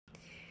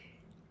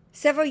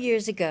Several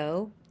years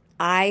ago,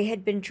 I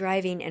had been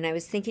driving and I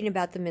was thinking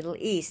about the Middle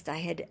East. I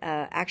had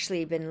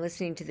actually been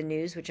listening to the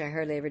news, which I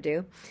hardly ever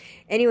do.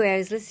 Anyway, I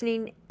was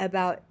listening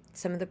about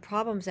some of the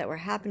problems that were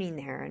happening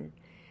there, and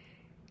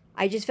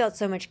I just felt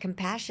so much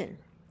compassion.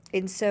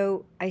 And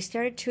so I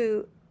started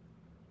to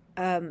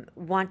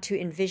want to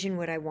envision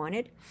what I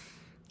wanted.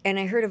 And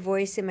I heard a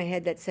voice in my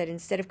head that said,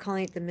 instead of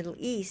calling it the Middle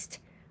East,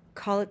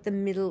 call it the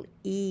Middle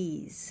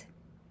Ease.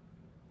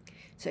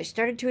 So I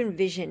started to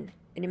envision,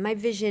 and in my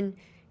vision,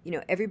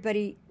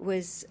 everybody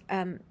was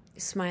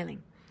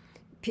smiling.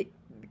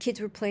 Kids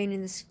were playing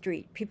in the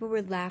street. People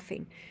were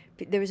laughing.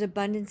 There was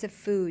abundance of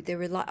food. There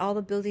were all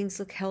the buildings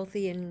looked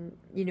healthy and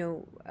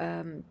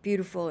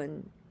beautiful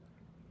and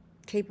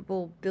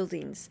capable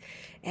buildings,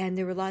 and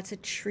there were lots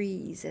of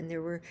trees, and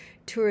there were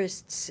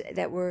tourists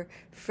that were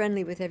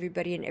friendly with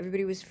everybody, and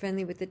everybody was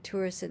friendly with the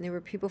tourists, and there were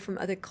people from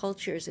other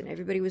cultures, and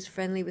everybody was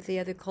friendly with the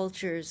other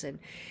cultures, and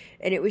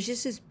it was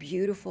just this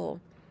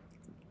beautiful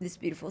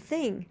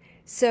thing.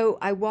 So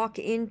I walk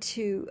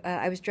into,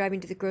 I was driving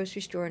to the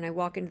grocery store, and I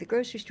walk into the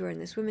grocery store,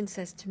 and this woman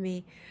says to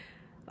me,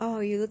 "Oh,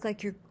 you look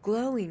like you're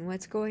glowing.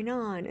 What's going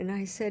on?" And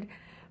I said,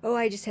 "Oh,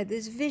 I just had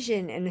this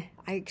vision." And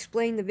I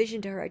explained the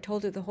vision to her. I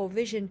told her the whole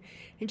vision,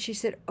 and she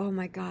said, "Oh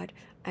my God,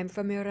 I'm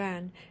from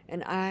Iran,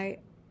 and I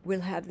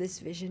will have this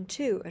vision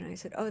too." And I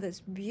said, "Oh,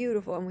 that's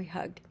beautiful," and we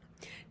hugged.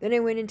 Then I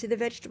went into the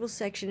vegetable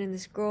section, and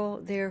this girl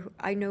there,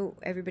 I know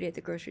everybody at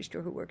the grocery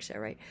store who works there,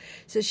 right?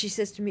 So she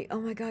says to me, "Oh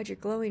my God, you're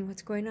glowing.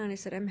 What's going on?" I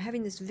said, "I'm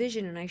having this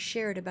vision," and I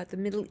shared about the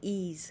Middle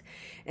Ease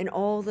and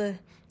all the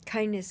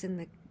kindness and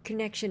the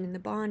connection and the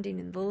bonding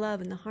and the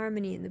love and the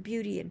harmony and the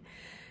beauty.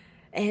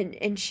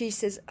 And she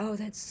says, "Oh,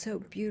 that's so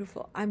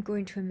beautiful. I'm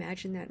going to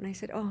imagine that." And I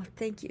said, "Oh,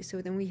 thank you."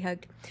 So then we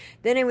hugged.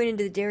 Then I went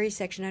into the dairy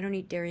section. I don't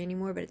eat dairy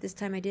anymore, but at this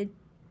time I did.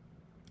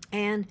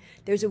 And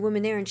there's a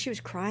woman there, and she was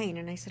crying.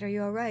 And I said, "Are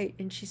you all right?"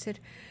 And she said,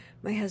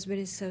 "My husband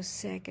is so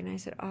sick." And I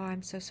said, "Oh,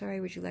 I'm so sorry.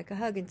 Would you like a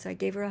hug?" And so I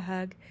gave her a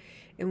hug,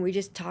 and we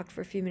just talked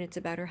for a few minutes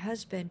about her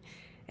husband.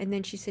 And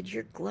then she said,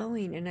 "You're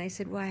glowing." And I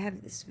said, "Well, I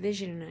have this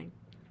vision, and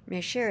may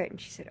I share it?"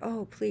 And she said,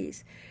 "Oh,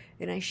 please."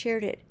 And I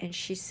shared it, and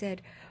she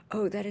said,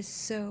 "Oh, that is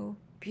so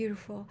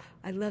beautiful.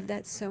 I love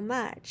that so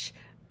much.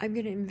 I'm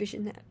going to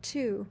envision that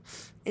too."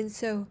 And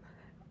so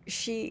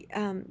she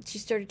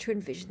started to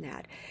envision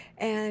that.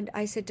 And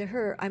I said to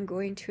her, "I'm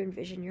going to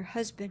envision your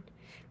husband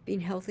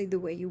being healthy the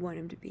way you want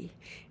him to be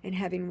and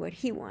having what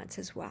he wants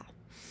as well."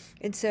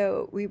 And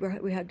so we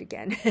hugged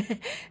again.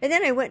 And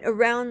then I went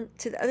around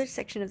to the other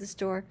section of the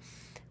store,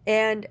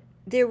 and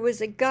there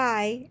was a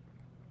guy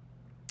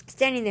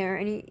standing there,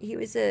 and he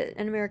was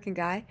an American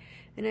guy,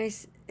 and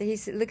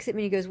he looks at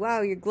me and he goes,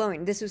 "Wow, you're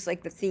glowing." This was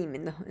like the theme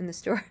in the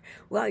store.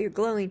 "Wow, you're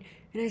glowing."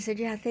 And I said,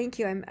 "Yeah, thank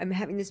you. I'm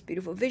having this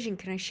beautiful vision.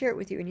 Can I share it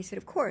with you?" And he said,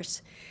 "Of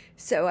course."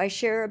 So I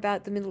share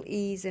about the Middle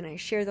East, and I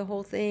share the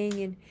whole thing,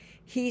 and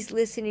he's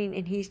listening,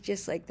 and he's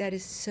just like, "That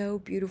is so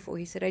beautiful."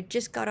 He said, "I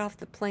just got off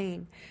the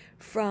plane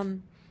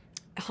from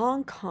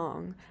Hong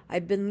Kong.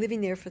 I've been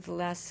living there for the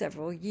last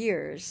several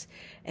years,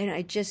 and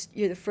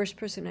you're the first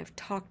person I've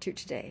talked to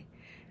today."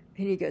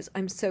 And he goes,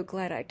 "I'm so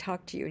glad I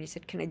talked to you." And he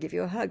said, "Can I give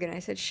you a hug?" And I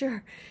said,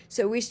 "Sure."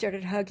 So we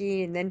started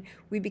hugging, and then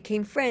we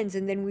became friends,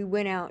 and then we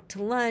went out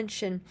to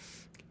lunch, and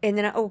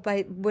then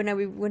when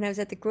I was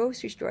at the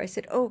grocery store, I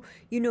said, "Oh,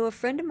 a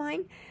friend of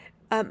mine?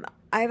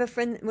 I have a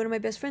friend. One of my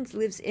best friends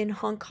lives in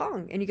Hong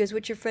Kong." And he goes,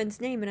 "What's your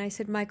friend's name?" And I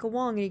said, "Michael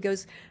Wong." And he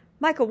goes,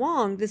 "Michael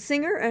Wong, the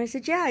singer?" And I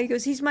said, "Yeah." He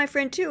goes, "He's my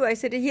friend too." I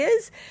said, "He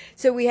is?"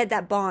 So we had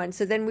that bond.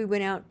 So then we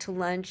went out to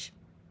lunch,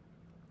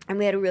 and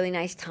we had a really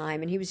nice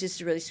time. And he was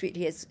just really sweet.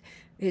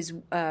 His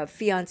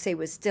fiance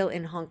was still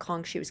in Hong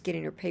Kong. She was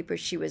getting her papers.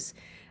 She was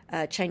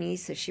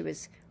Chinese, so she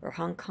was, or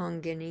Hong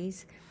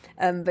Konganese,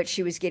 but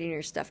she was getting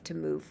her stuff to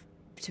move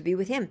to be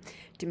with him,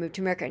 to move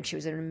to America. And she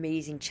was an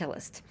amazing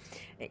cellist.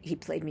 He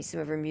played me some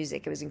of her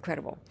music. It was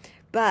incredible.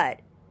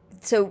 But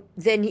so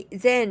then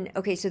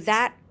so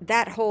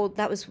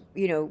that was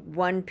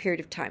one period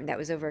of time. That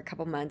was over a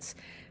couple months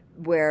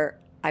where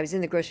I was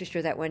in the grocery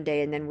store that one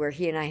day, and then where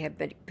he and I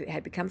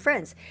had become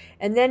friends.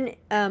 And then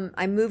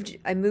I moved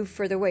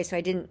further away, so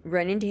I didn't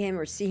run into him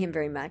or see him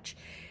very much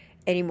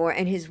anymore.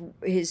 And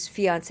his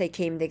fiance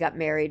came, they got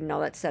married and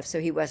all that stuff,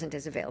 so he wasn't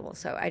as available.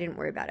 So I didn't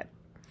worry about it.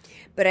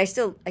 But I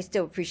still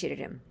appreciated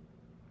him.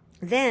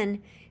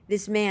 Then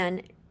this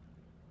man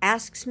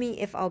asks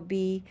me if I'll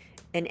be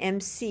an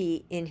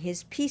MC in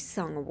his Peace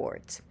Song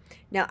Awards.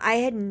 Now, I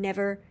had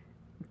never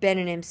been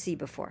an MC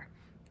before.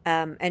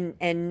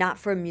 And not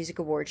for a music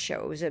awards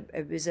show.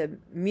 It was a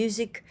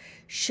music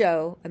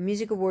show, a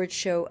music awards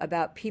show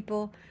about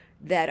people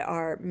that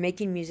are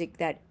making music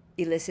that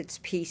elicits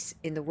peace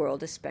in the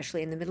world,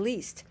 especially in the Middle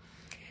East.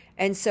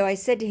 And so I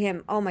said to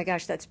him, "Oh my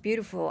gosh, that's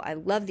beautiful. I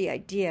love the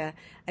idea.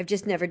 I've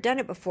just never done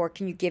it before.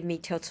 Can you give me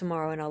till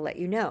tomorrow and I'll let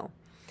you know?"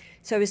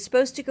 So I was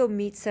supposed to go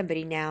meet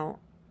somebody now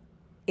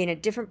in a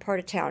different part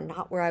of town,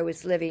 not where I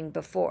was living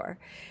before.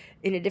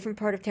 In a different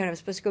part of town. I was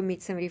supposed to go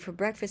meet somebody for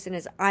breakfast, and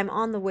as I'm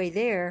on the way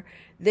there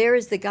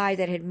is the guy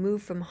that had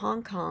moved from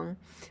Hong Kong,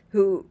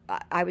 who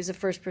I was the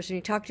first person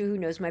he talked to, who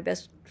knows my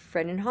best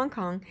friend in Hong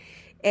Kong,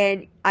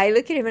 And I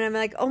look at him and I'm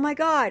like, oh my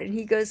God. And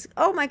he goes,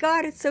 oh my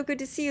God, it's so good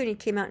to see you. And he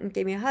came out and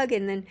gave me a hug.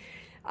 And then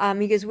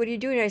he goes, what are you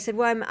doing? I said,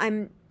 well,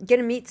 I'm going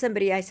to meet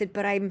somebody. I said,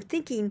 but I'm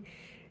thinking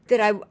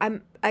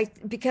that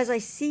because I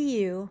see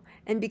you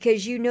and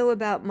because you know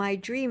about my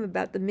dream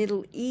about the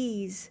Middle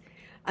East,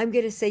 I'm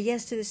going to say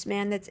yes to this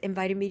man that's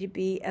invited me to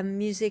be a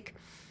music,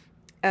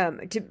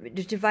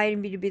 invited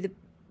me to be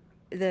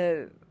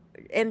the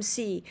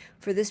MC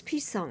for this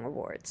Peace Song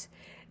Awards.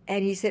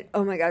 And he said,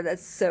 oh my God,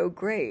 that's so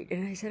great.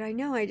 And I said, I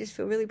know, I just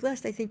feel really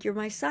blessed. I think you're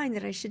my sign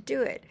that I should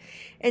do it.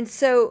 And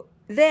so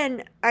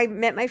then I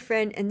met my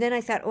friend, and then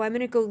I thought, oh, I'm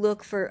going to go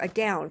look for a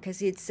gown,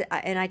 because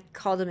and I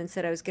called him and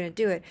said I was going to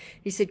do it.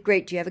 He said,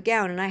 great, do you have a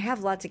gown? And I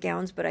have lots of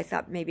gowns, but I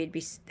thought maybe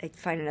I'd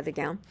find another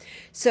gown.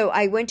 So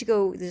I went to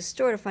go to the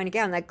store to find a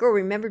gown. That girl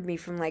remembered me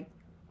from like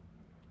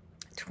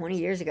 20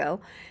 years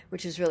ago,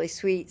 which was really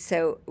sweet.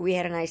 So we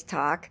had a nice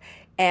talk,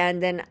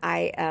 and then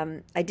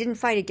I didn't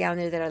find a gown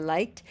there that I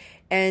liked,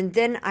 and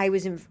then I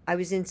was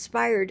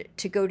inspired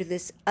to go to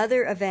this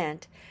other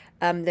event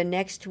the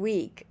next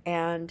week,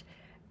 and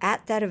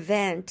at that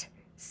event,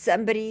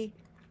 somebody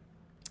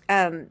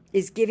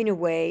is giving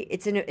away.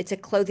 It's a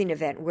clothing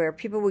event where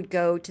people would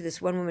go to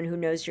this one woman who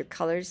knows your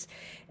colors,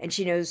 and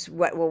she knows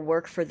what will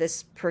work for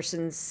this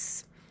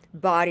person's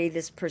body,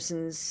 this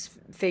person's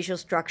facial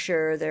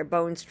structure, their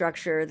bone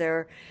structure,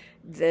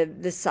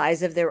 the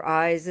size of their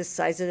eyes, the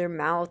size of their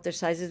mouth, the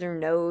size of their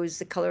nose,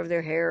 the color of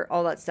their hair,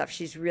 all that stuff.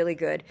 She's really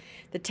good.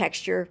 The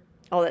texture,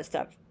 all that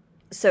stuff.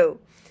 So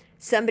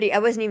I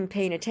wasn't even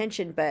paying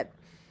attention, but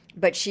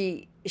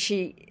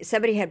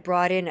somebody had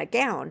brought in a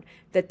gown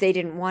that they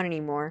didn't want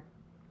anymore,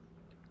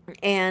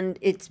 and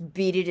it's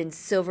beaded in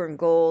silver and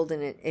gold,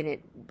 and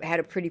it had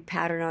a pretty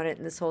pattern on it,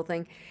 and this whole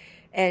thing.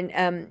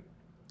 And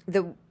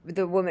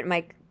the woman,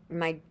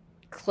 my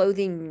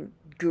clothing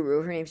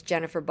guru, her name's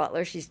Jennifer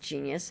Butler, she's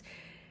genius.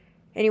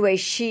 Anyway,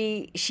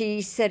 she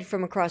said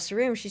from across the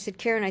room, she said,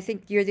 Karen, I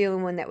think you're the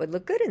only one that would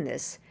look good in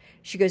this.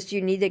 She goes, do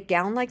you need a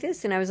gown like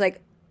this? And I was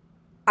like,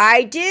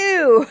 I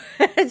do.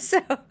 So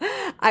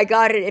I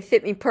got it. It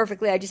fit me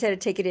perfectly. I just had to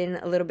take it in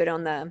a little bit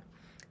on the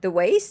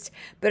waist,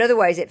 but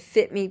otherwise it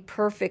fit me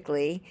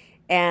perfectly.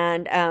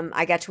 And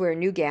I got to wear a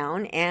new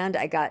gown, and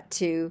I got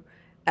to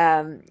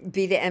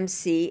be the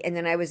MC, and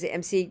then I was the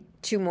MC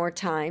 2 more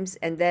times,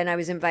 and then I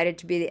was invited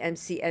to be the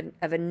MC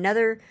of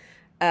another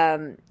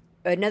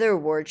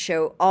award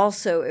show.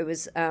 Also, it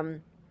was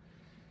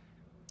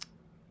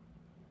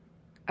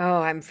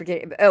I'm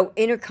forgetting.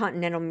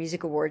 Intercontinental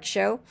Music Awards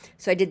show.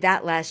 So I did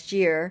that last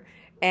year,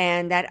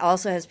 and that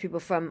also has people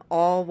from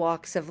all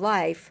walks of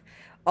life,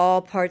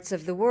 all parts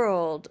of the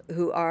world,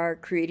 who are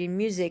creating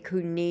music,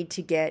 who need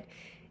to get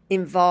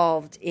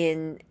involved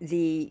in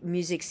the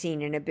music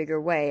scene in a bigger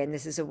way, and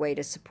this is a way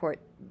to support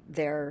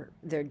their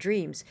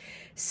dreams.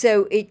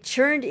 So it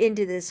turned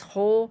into this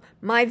whole,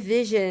 my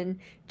vision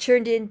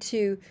turned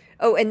into,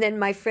 and then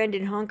my friend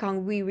in Hong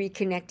Kong, we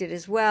reconnected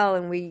as well,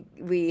 and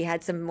we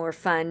had some more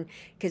fun,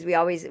 because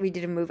we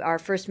did a movie, our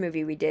first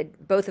movie we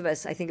did, both of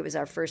us, I think it was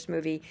our first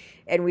movie,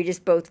 and we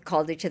just both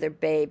called each other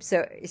babe.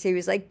 So he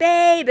was like,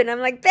 babe, and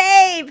I'm like,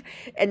 babe,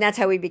 and that's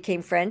how we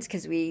became friends,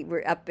 because we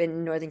were up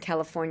in Northern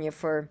California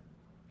for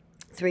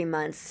 3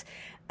 months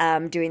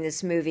doing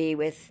this movie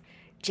with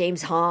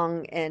James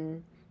Hong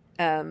and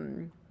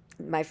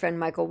my friend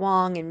Michael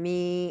Wong and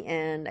me,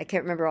 and I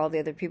can't remember all the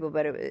other people,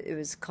 but it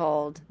was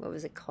called, what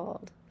was it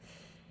called?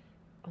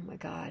 Oh my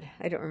God,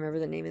 I don't remember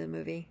the name of the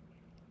movie.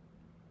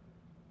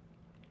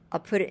 I'll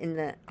put it in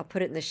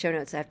the show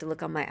notes. I have to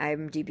look on my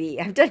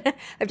IMDb. I've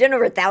done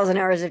over 1,000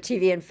 hours of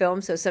TV and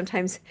film, so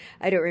sometimes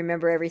I don't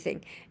remember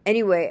everything.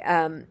 Anyway,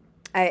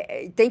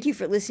 I thank you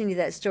for listening to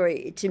that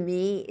story. To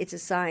me, it's a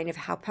sign of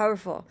how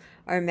powerful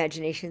our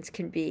imaginations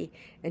can be,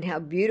 and how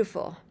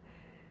beautiful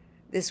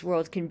this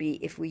world can be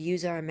if we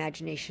use our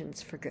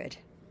imaginations for good.